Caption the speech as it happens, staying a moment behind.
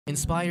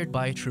Inspired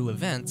by true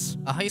events,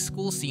 a high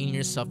school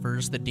senior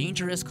suffers the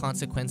dangerous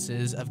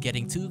consequences of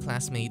getting two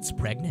classmates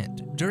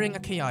pregnant. During a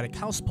chaotic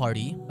house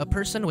party, a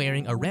person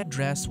wearing a red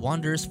dress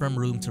wanders from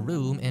room to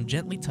room and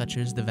gently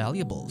touches the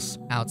valuables.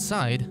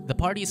 Outside, the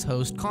party's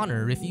host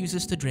Connor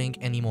refuses to drink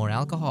any more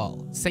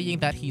alcohol, saying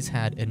that he's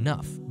had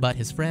enough, but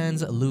his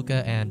friends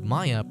Luca and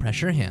Maya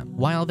pressure him.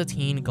 While the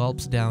teen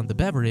gulps down the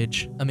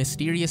beverage, a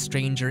mysterious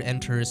stranger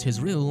enters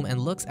his room and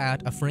looks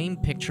at a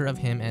framed picture of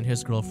him and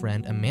his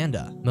girlfriend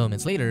Amanda.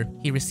 Moments later,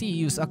 he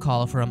receives a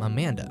call from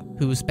Amanda,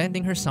 who's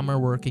spending her summer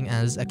working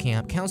as a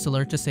camp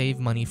counselor to save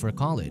money for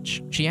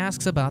college. She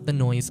asks about the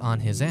noise on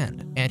his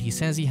end, and he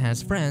says he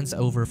has friends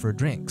over for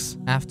drinks.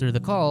 After the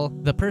call,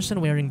 the person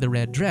wearing the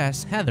red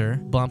dress, Heather,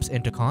 bumps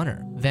into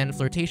Connor, then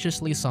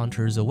flirtatiously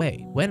saunters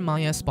away. When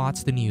Maya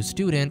spots the new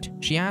student,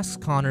 she asks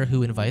Connor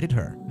who invited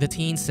her. The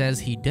teen says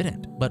he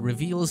didn't, but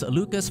reveals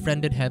Lucas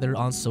friended Heather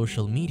on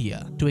social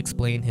media. To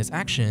explain his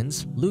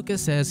actions,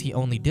 Lucas says he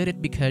only did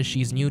it because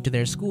she's new to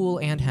their school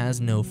and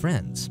has no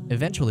friends.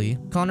 Eventually,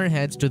 Connor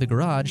heads to the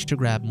garage to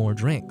grab more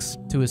drinks.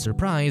 To his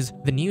surprise,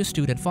 the new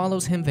student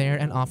follows him there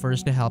and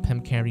offers to help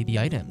him carry the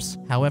items.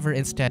 However,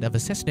 instead of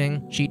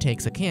assisting, she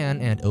takes a can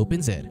and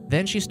opens it.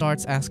 Then she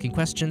starts asking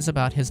questions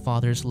about his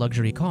father's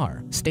luxury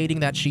car, stating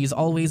that she's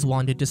always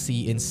wanted to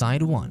see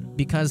inside one.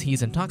 Because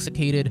he's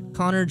intoxicated,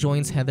 Connor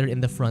joins Heather in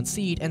the front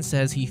seat and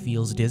says he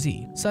feels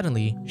dizzy.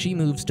 Suddenly, she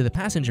moves to the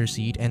passenger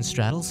seat and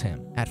straddles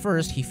him. At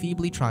first, he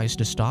feebly tries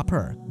to stop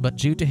her, but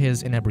due to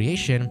his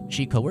inebriation,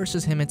 she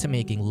coerces him into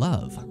making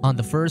love. On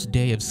the first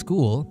day of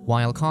school,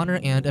 while Connor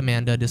and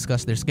Amanda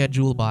discuss their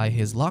schedule by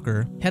his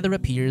locker, Heather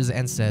appears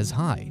and says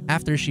hi.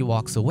 After she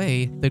walks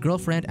away, the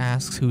girlfriend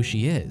asks who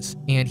she is,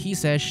 and he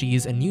says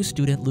she's a new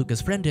student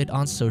Lucas friended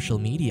on social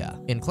media.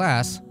 In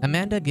class,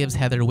 Amanda gives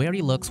Heather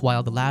wary looks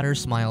while the latter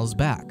smiles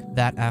back.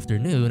 That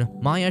afternoon,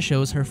 Maya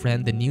shows her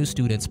friend the new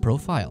student's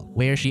profile,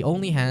 where she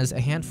only has a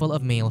handful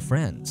of male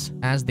friends.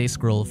 As they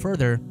scroll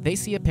further, they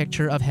see a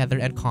picture of Heather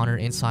and Connor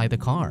inside the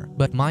car,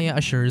 but Maya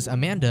assures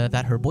Amanda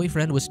that her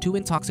boyfriend was too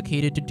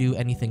intoxicated to do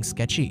anything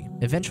sketchy.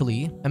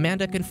 Eventually,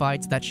 Amanda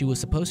confides that she was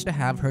supposed to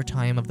have her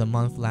time of the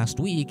month last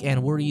week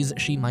and worries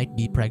she might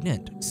be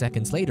pregnant.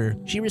 Seconds later,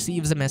 she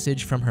receives a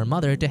message from her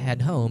mother to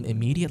head home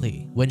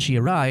immediately. When she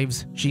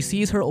arrives, she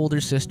sees her older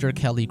sister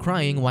Kelly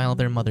crying while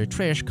their mother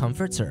Trish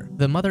comforts her.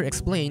 The mother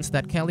explains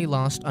that Kelly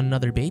lost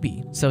another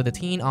baby, so the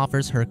teen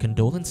offers her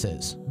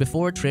condolences.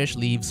 Before Trish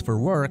leaves for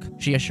work,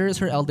 she assures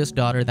her eldest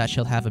daughter that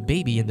she'll have a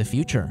baby in the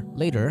future.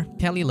 Later,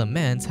 Kelly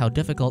laments how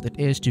difficult it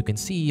is to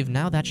conceive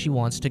now that she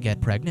wants to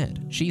get pregnant.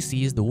 She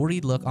sees the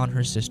worried look on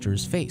her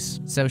sister's face,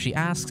 so she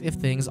asks if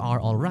things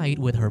are alright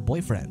with her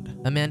boyfriend.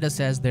 Amanda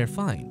says they're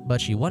fine,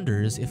 but she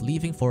wonders if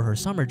leaving for her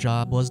summer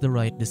job was the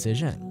right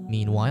decision.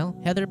 Meanwhile,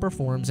 Heather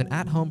performs an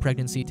at-home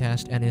pregnancy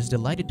test and is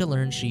delighted to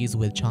learn she's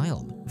with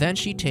child. Then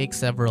she takes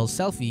several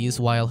selfies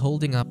while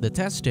holding up the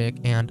test stick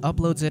and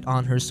uploads it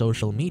on her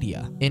social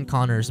media. In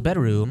Connor's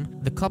bedroom,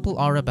 the couple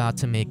are about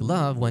to make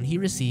love when he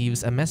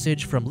receives a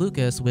message from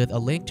Lucas with a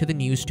link to the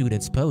new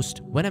student's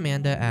post. When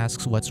Amanda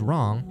asks what's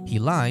wrong, he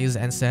lies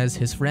and says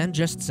his friend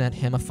just sent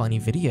him a funny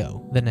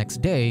video. The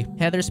next day,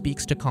 Heather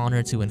speaks to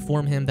Connor to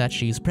inform him that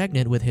she's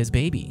pregnant with his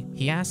baby.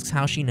 He asks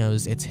how she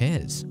knows it's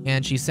his,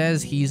 and she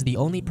says he's the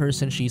only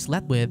person she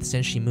slept with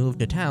since she moved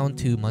to town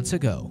 2 months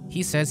ago.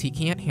 He says he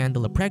can't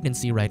handle a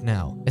pregnancy right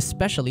now,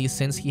 especially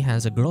since he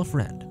has a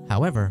girlfriend.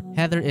 However,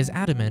 Heather is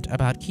adamant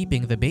about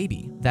keeping the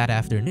baby. That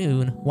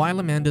afternoon, while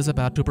Amanda's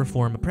about to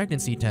perform a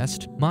pregnancy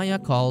test, Maya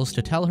calls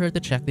to tell her to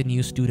check the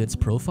new student's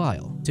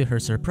profile. To her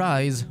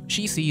surprise,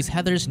 she sees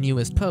Heather's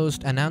newest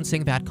post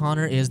announcing that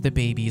Connor is the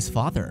baby's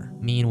father.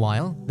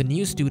 Meanwhile, the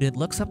new student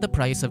looks up the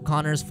price of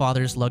Connor's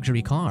father's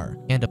luxury car,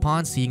 and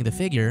upon seeing the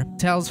figure,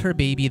 tells her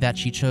baby that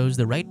she chose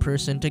the right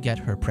person to get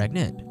her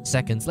pregnant.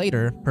 Seconds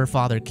later, her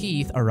father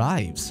Keith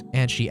arrives,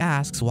 and she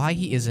asks why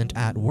he isn't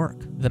at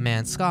work. The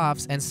man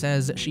scoffs and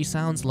says she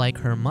sounds like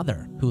her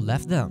mother, who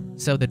left them.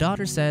 So the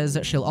daughter says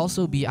she'll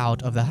also be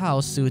out of the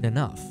house soon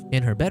enough.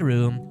 In her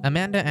bedroom,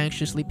 Amanda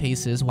anxiously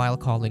paces while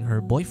calling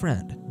her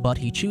boyfriend, but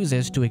he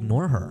chooses to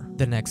ignore her.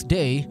 The next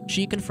day,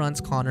 she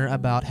confronts Connor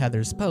about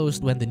Heather's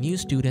post when the new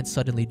student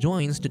suddenly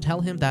joins to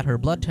tell him that her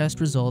blood test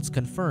results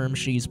confirm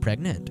she's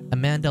pregnant.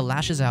 Amanda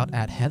lashes out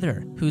at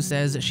Heather, who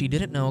says she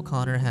didn't know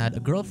Connor had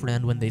a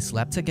girlfriend when they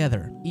slept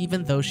together,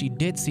 even though she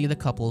did see the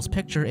couple's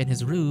picture in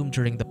his room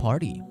during the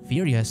party.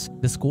 Furious,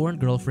 the scorned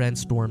girlfriend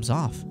storms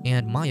off,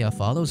 and Maya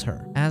follows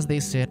her. As they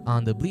sit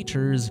on the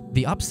bleachers,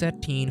 the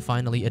upset teen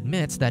finally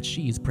admits that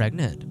she's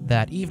pregnant.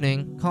 That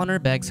evening, Connor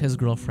begs his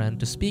girlfriend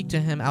to speak to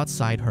him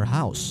outside her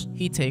house.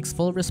 He takes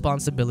full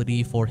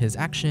responsibility for his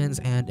actions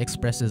and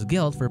expresses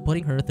guilt for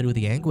putting her through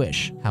the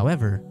anguish.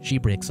 However, she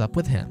breaks up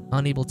with him,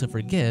 unable to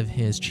forgive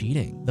his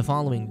cheating. The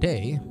following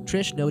day,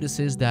 Trish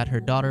notices that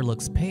her daughter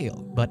looks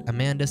pale, but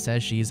Amanda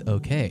says she's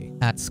okay.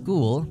 At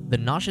school, the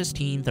nauseous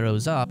teen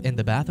throws up in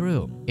the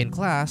bathroom. In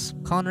class,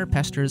 Connor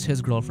pesters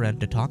his girlfriend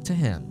to talk to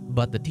him,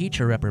 but the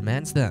teacher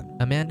reprimands them.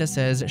 Amanda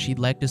says she'd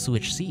like to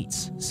switch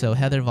seats, so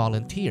Heather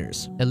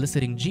volunteers,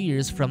 eliciting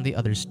jeers from the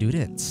other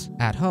students.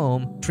 At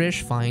home,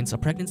 Trish finds a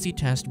pregnancy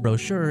test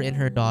brochure in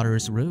her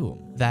daughter's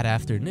room. That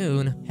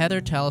afternoon, Heather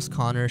tells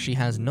Connor she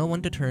has no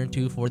one to turn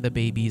to for the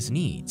baby's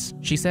needs.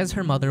 She says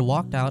her mother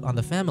walked out on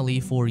the family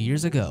 4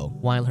 years ago,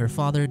 while her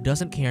father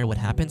doesn't care what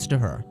happens to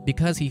her.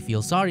 Because he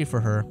feels sorry for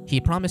her, he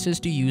promises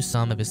to use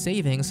some of his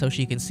savings so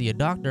she can see a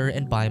doctor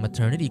and buy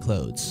maternity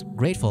clothes.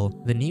 Grateful,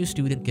 the new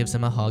student gives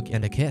him a hug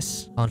and a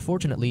kiss.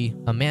 Unfortunately,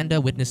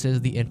 Amanda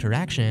witnesses the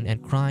interaction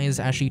and cries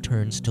as she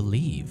turns to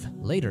leave.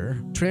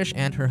 Later, Trish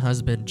and her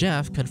husband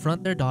Jeff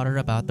confront their daughter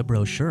about the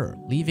brochure,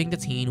 leaving the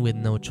teen with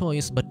no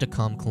choice but to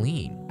come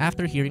clean.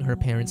 After hearing her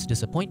parents'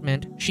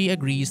 disappointment, she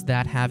agrees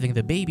that having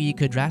the baby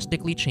could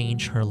drastically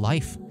change her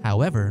life.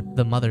 However,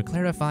 the mother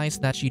clarifies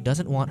that she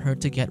doesn't want her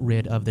to get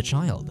rid of the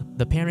child.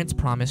 The parents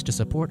promise to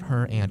support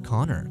her and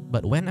Connor,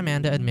 but when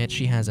Amanda admits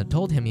she hasn't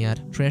told him yet,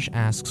 Trish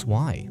asks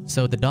why.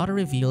 So the daughter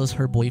reveals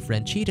her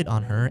boyfriend cheated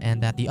on her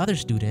and that the other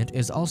student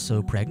is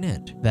also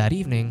pregnant. That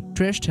evening,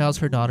 Trish tells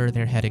her daughter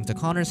they're heading to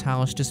Connor's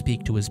house to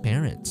speak to his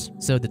parents.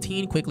 So the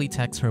teen quickly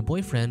texts her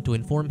boyfriend to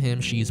inform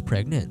him she's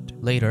pregnant.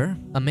 Later,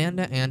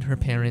 Amanda and her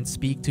parents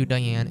speak to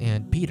Diane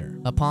and Peter.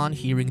 Upon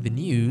hearing the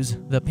news,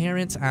 the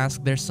parents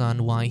ask their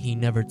son why he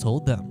never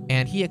told them,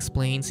 and he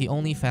explains he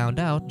only found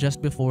out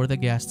just before the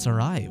guests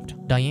arrived.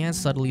 Diane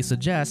subtly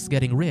suggests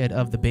getting rid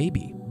of the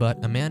baby,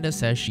 but Amanda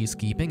says she's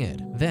keeping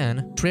it.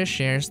 Then, Trish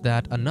shares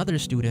that another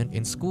student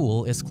in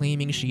school is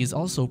claiming she's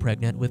also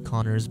pregnant with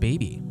Connor's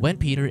baby. When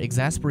Peter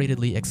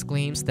exasperatedly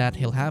exclaims that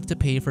he'll have to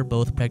pay for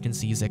both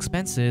pregnancies'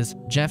 expenses,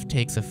 Jeff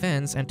takes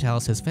offense and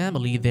tells his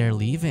family they're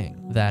leaving.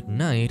 That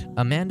night,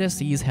 Amanda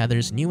sees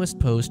Heather's newest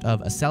post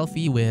of a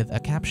selfie with a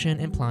caption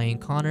implying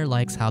Connor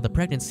likes how the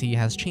pregnancy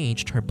has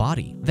changed her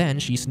body. Then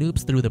she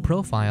snoops through the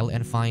profile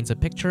and finds a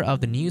picture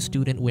of the new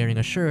student wearing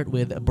a shirt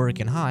with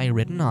Birkin High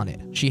written on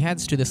it. She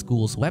heads to the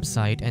school's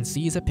website and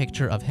sees a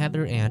picture of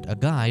Heather and a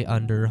guy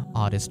under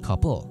oddest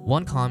couple.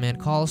 One comment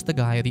calls the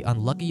guy the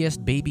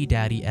unluckiest baby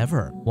daddy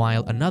ever,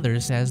 while another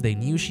says they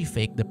knew she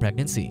faked the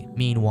pregnancy.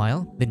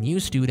 Meanwhile, the new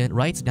student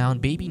writes down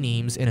baby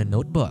names in a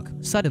notebook.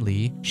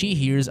 Suddenly, she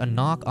hears a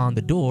knock on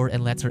the door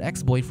and lets her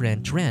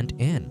ex-boyfriend Trent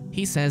in.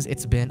 He says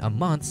it's been a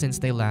month since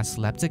they last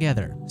slept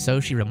together, so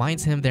she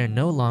reminds him they're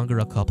no longer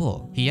a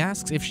couple. He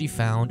asks if she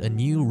found a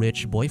new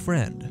rich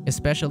boyfriend,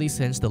 especially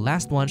since the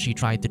last one she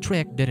tried to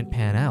trick didn't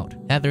pan out.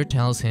 Heather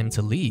tells him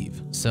to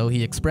leave, so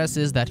he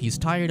expresses that he's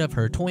tired of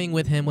her toying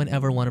with him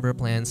whenever one of her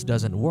plans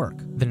doesn't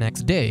work. The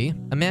next day,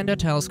 Amanda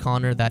tells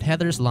Connor that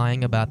Heather's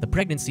lying about the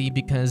pregnancy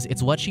because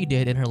it's what she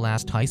did in her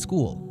last high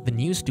school. The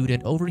new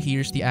student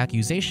overhears the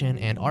accusation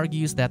and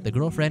argues that the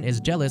girlfriend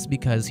is jealous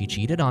because he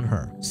cheated on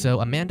her.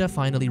 So Amanda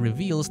finally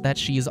reveals that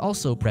she is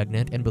also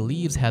pregnant and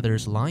believes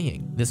Heather's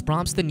lying. This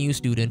prompts the new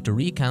student to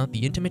recount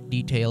the intimate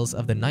details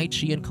of the night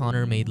she and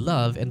Connor made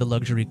love in the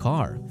luxury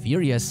car.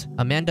 Furious,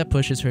 Amanda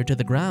pushes her to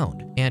the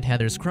ground, and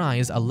Heather's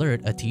cries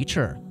alert a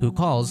teacher, who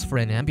calls for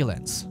an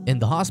ambulance. In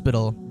the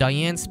hospital,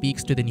 Diane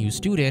speaks to the new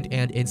student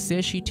and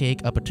insists she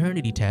take a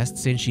paternity test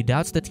since she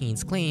doubts the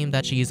teen's claim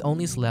that she's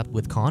only slept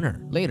with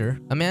Connor. Later,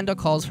 Amanda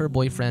calls her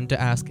boyfriend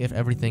to ask if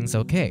everything's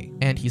okay,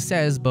 and he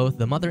says both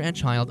the mother and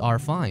child are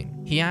fine.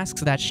 He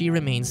asks that she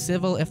remain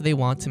civil if they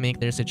want to make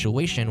their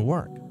situation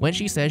work. When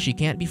she says she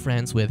can't be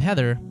friends with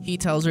Heather, he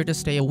tells her to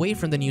stay away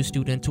from the new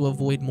student to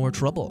avoid more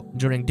trouble.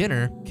 During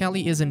dinner,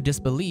 Kelly is in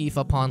disbelief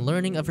upon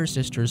learning of her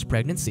sister's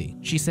pregnancy.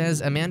 She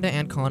says Amanda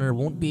and Connor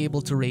won't be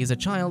able to raise a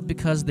child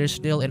because they're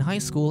still in high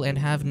school and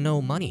have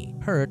no money.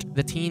 Hurt,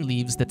 the teen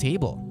leaves the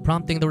table,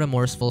 prompting the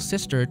remorseful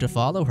sister to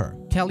follow her.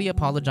 Kelly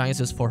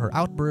apologizes for her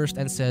outburst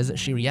and says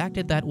she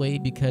reacted that way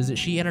because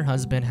she and her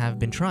husband have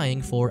been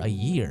trying for a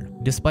year.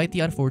 Despite the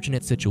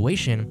unfortunate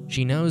situation,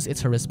 she knows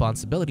it's her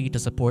responsibility to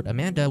support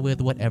Amanda with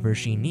whatever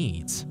she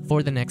needs.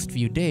 For the next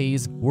few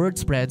days, word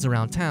spreads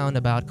around town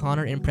about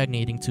Connor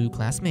impregnating 2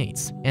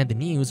 classmates, and the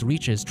news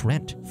reaches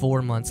Trent.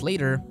 4 months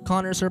later,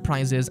 Connor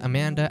surprises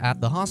Amanda at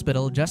the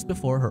hospital just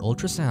before her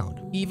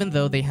ultrasound. Even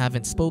though they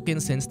haven't spoken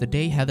since the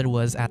day Heather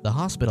was at the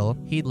hospital,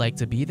 he'd like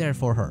to be there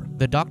for her.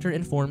 The doctor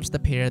informs the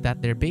pair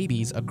that their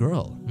baby's a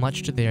girl,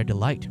 much to their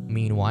delight.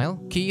 Meanwhile,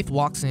 Keith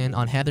walks in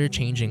on Heather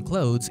changing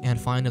clothes and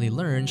finally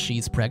learns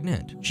she's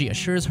pregnant. She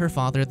assures her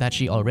father that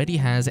she already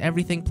has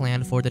everything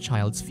planned for the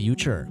child's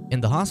future.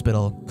 In the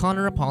hospital,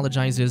 Connor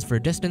apologizes for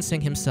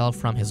distancing himself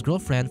from his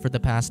girlfriend for the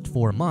past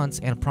 4 months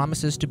and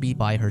promises to be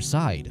by her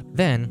side.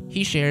 Then,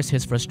 he shares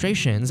his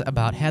frustrations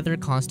about Heather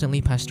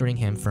constantly pestering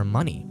him for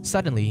money.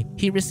 Suddenly,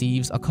 he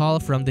receives a call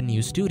from the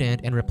new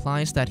student and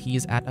replies that he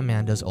is at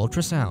Amanda's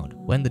ultrasound.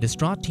 When the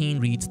distraught teen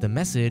reads the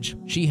message,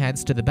 she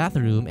heads to the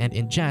bathroom and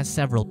ingests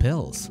several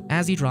pills.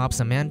 As he drops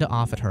Amanda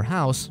off at her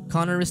house,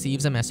 Connor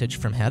receives a message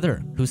from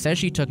Heather, who says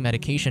she took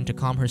medication to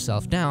calm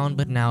herself down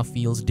but now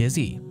feels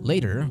dizzy.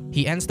 Later,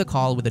 he ends the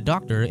call with a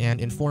doctor and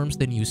informs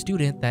the new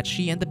student that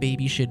she and the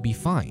baby should be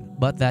fine,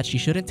 but that she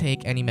shouldn't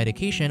take any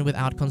medication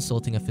without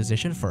consulting a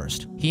physician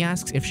first. He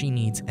asks if she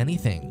needs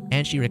anything,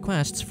 and she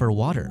requests for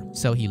water,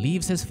 so he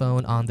leaves his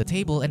phone on the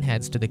table and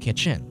heads to the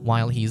kitchen.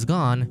 While he's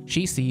gone,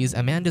 she sees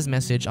Amanda's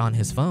message on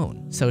his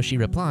phone, so she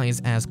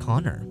replies as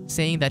Connor,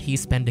 saying that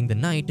he's spending the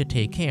night to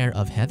take care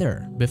of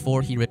Heather.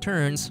 Before he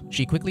returns,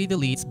 she quickly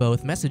deletes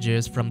both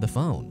messages from the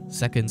phone.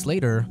 Seconds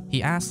later,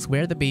 he asks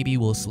where the baby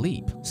will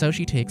sleep, so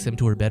she takes him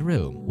to her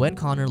bedroom. When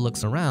Connor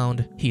looks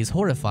around, he's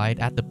horrified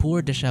at the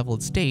poor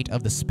disheveled state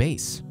of the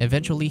space.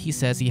 Eventually, he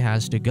says he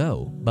has to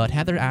go, but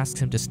Heather asks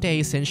him to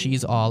stay since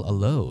she's all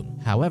alone.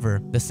 However,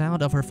 the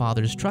sound of her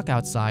father's truck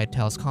outside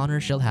tells Connor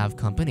she'll have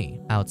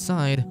company.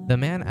 Outside, the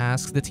man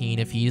asks the teen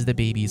if he's the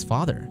baby's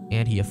father,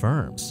 and he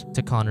affirms.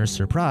 To Connor's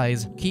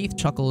surprise, Keith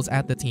chuckles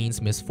at the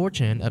teen's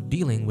misfortune of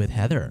dealing with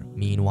Heather.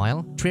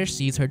 Meanwhile, Trish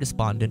sees her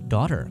despondent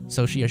daughter,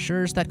 so she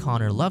assures that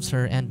Connor loves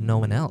her and no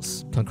one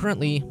else.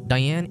 Concurrently,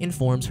 Diane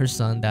informs her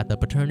son that the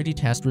paternity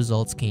test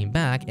results came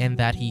back and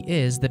that he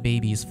is the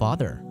baby's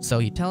father. So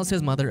he tells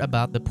his mother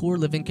about the poor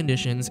living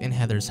conditions in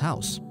Heather's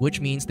house,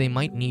 which means they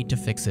might need to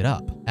fix it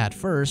up. At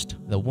first,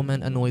 the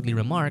woman annoyedly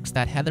remarks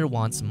that Heather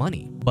wants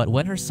money, but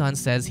when her son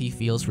says he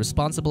feels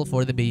responsible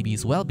for the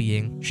baby's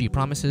well-being, she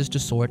promises to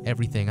sort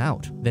everything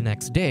out. The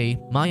next day,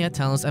 Maya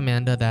tells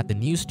Amanda that the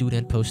new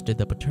student posted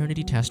the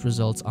paternity test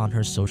results on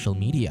her social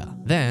media.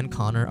 Then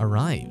Connor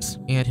arrives,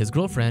 and his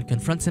girlfriend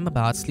confronts him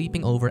about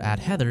sleeping over at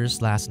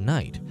Heather's last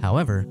night.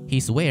 However, he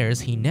swears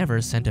he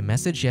never sent a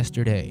message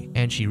yesterday,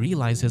 and she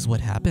realizes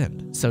what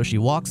happened. So she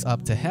walks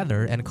up to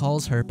Heather and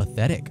calls her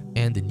pathetic,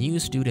 and the new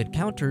student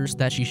counters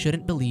that she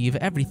shouldn't believe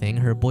everything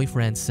her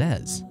boyfriend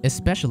says,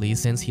 especially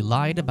since he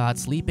lied about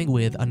sleeping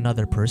with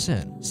another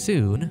person.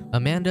 Soon,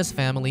 Amanda's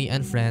family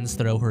and friends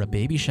throw her a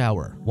baby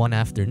shower. One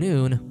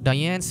afternoon,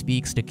 Diane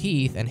speaks to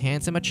Keith and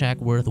hands him a check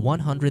worth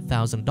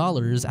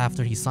 $100,000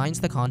 after he signs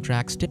the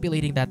contract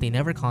stipulating that they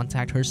never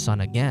contact her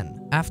son again.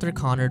 After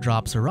Connor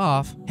drops her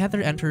off,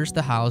 Heather enters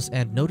the house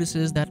and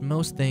notices that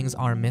most things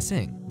are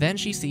missing. Then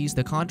she sees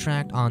the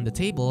contract on the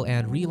table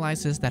and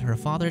realizes that her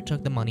father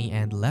took the money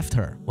and left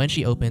her. When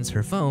she opens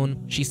her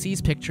phone, she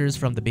sees pictures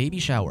from the baby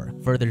shower,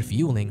 further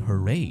fueling her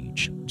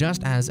rage.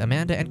 Just as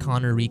Amanda and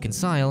Connor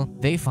reconcile,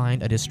 they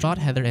find a distraught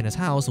Heather in his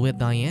house with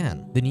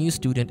Diane. The new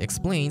student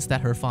explains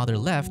that her father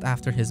left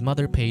after his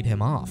mother paid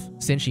him off.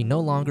 Since she no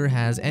longer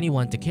has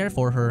anyone to care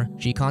for her,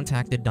 she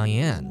contacted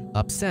Diane.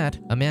 Upset,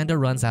 Amanda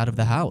runs out of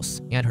the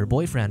house, and her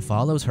boyfriend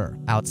follows her.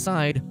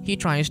 Outside, he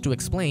tries to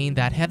explain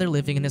that Heather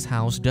living in his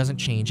house doesn't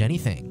change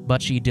anything,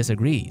 but she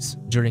disagrees.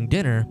 During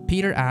dinner,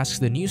 Peter asks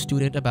the new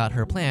student about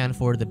her plan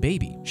for the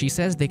baby. She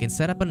says they can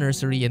set up a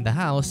nursery in the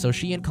house so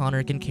she and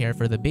Connor can care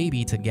for the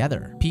baby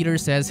together. Peter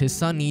says his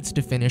son needs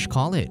to finish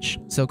college,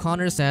 so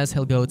Connor says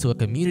he'll go to a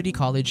community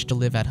college to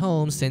live at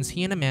home since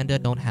he and Amanda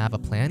don't have a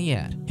plan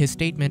yet. His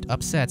statement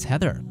upsets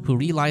Heather, who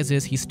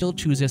realizes he still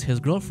chooses his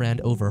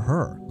girlfriend over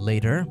her.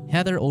 Later,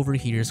 Heather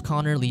overhears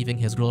Connor leaving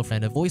his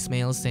girlfriend a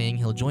voicemail saying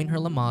he'll join her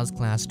Lamaze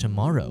class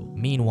tomorrow.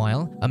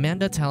 Meanwhile,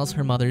 Amanda tells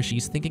her mother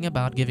she's thinking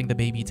about giving the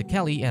baby to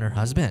Kelly and her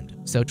husband,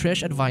 so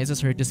Trish advises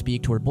her to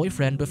speak to her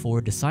boyfriend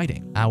before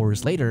deciding.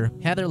 Hours later,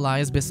 Heather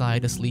lies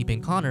beside a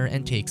sleeping Connor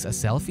and takes a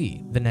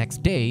selfie. The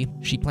next day,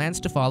 she plans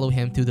to follow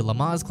him to the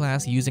Lamaze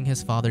class using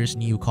his father's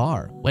new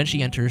car. When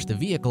she enters the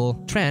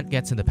vehicle, Trent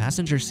gets in the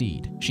passenger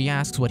seat. She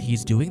asks what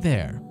he's doing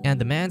there, and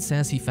the man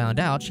says he found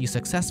out she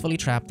successfully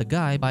trapped the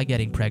guy by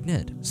getting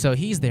pregnant, so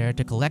he's there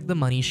to collect the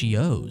money she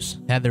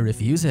owes. Heather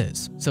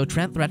refuses, so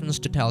Trent threatens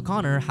to tell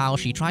Connor how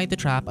she tried to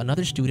trap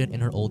another student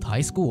in her old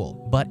high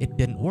school, but it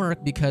didn't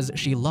work because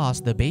she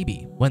lost the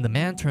baby. When the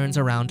man turns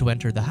around to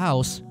enter the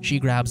house, she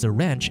grabs a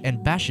wrench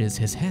and bashes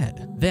his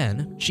head.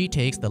 Then, she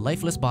takes the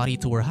lifeless body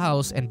to her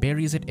house and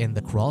buries it in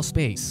the crawl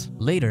space.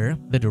 Later,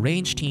 the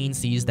deranged teen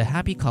sees the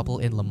happy couple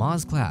in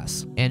Lamaze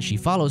class, and she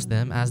follows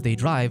them as they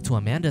drive to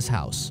Amanda's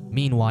house.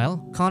 Meanwhile,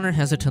 Connor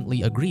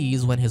hesitantly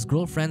agrees when his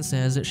girlfriend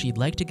says she'd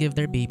like to give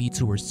their baby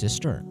to her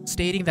sister,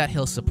 stating that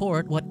he'll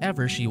support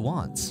whatever she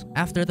wants.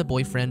 After the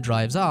boyfriend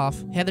drives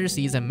off, Heather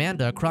sees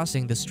Amanda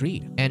crossing the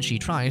street, and she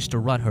tries to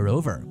run her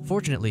over.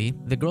 Fortunately,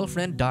 the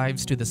girlfriend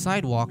dives to the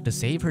sidewalk to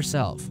save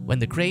herself. When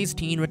the crazed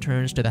teen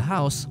returns to the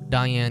house,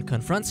 Diane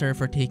confronts her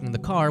for taking the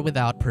car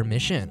without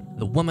permission.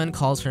 The woman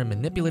calls her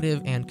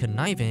manipulative and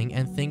conniving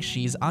and thinks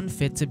she's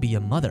unfit to be a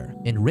mother.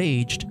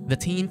 Enraged, the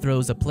teen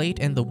throws a plate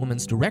in the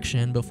woman's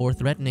direction before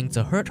threatening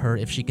to hurt her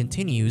if she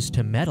continues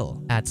to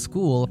meddle. At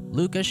school,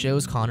 Luca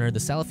shows Connor the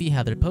selfie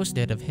Heather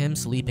posted of him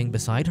sleeping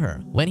beside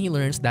her. When he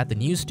learns that the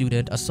new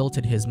student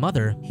assaulted his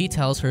mother, he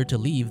tells her to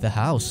leave the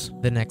house.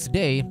 The next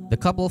day, the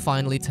couple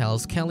finally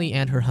tells Kelly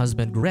and her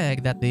husband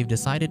Greg that they've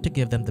decided to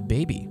give them the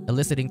baby,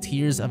 eliciting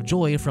tears of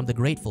joy from the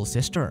grateful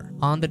sister.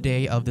 On the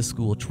day of the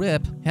school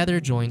trip,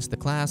 Heather joins the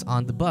class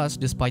on the bus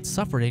despite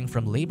suffering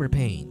from labor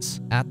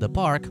pains. At the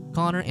park,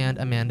 Connor and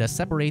Amanda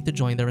separate to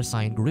join their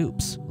assigned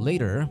groups.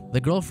 Later,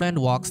 the girlfriend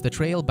walks the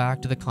trail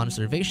back to the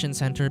conservation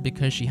center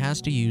because she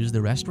has to use the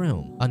restroom.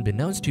 room.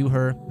 Unbeknownst to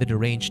her, the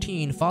deranged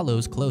teen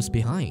follows close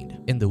behind.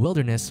 In the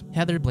wilderness,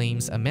 Heather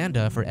blames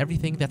Amanda for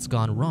everything that's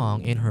gone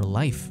wrong in her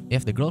life.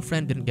 If the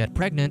girlfriend didn't get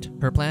pregnant,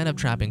 her plan of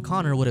trapping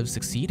Connor would have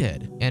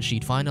succeeded, and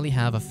she'd finally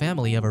have a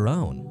family of her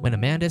own. When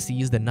Amanda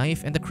sees the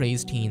knife in the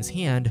crazed teen's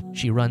hand,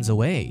 she runs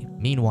away.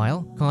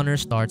 Meanwhile, Connor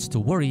starts to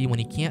worry when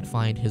he can't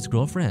find his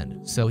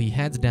girlfriend, so he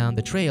heads down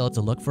the trail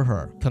to look for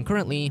her.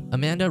 Concurrently,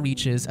 Amanda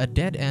reaches a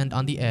dead end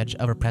on the edge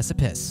of a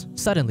precipice.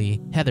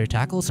 Suddenly, Heather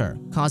tackles her,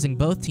 causing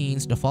both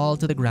teens to fall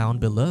to the ground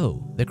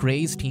below. The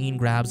crazed teen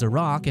grabs a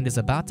rock and is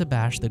about to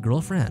bash the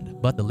girlfriend,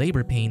 but the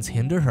labor pains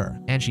hinder her,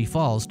 and she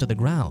falls to the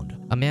ground.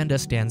 Amanda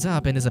stands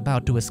up and is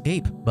about to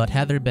escape, but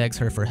Heather begs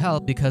her for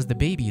help because the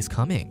baby is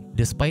coming.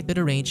 Despite the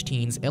deranged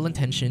teen's ill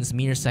intentions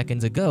mere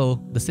seconds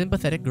ago, the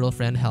sympathetic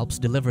girlfriend helps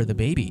deliver the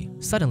baby.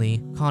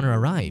 Suddenly, Connor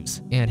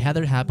arrives, and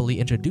Heather happily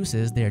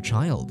introduces their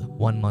child.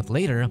 1 month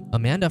later,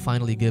 Amanda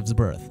finally gives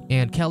birth,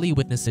 and Kelly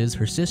witnesses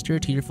her sister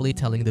tearfully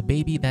telling the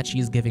baby that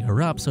she's giving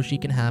her up so she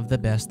can have the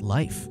best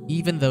life.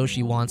 Even though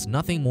she wants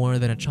nothing more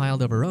than a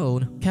child of her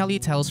own, Kelly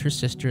tells her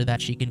sister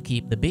that she can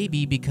keep the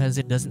baby because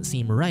it doesn't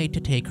seem right to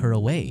take her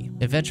away.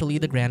 Eventually,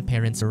 the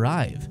grandparents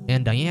arrive,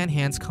 and Diane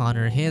hands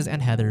Connor his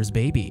and Heather's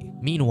baby.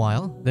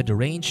 Meanwhile, the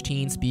deranged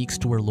teen speaks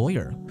to her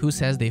lawyer, who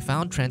says they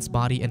found Trent's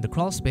body in the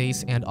crawl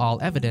space and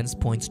all evidence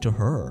points to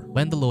her.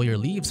 When the lawyer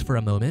leaves for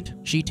a moment,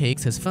 she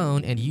takes his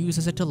phone and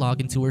uses it to log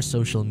into her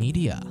social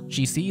media.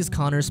 She sees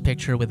Connor's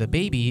picture with a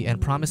baby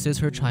and promises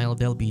her child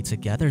they'll be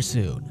together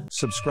soon.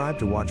 Subscribe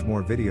to watch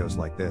more videos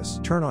like this,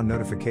 turn on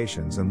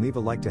notifications and leave a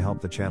like to help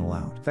the channel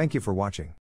out. Thank you for watching.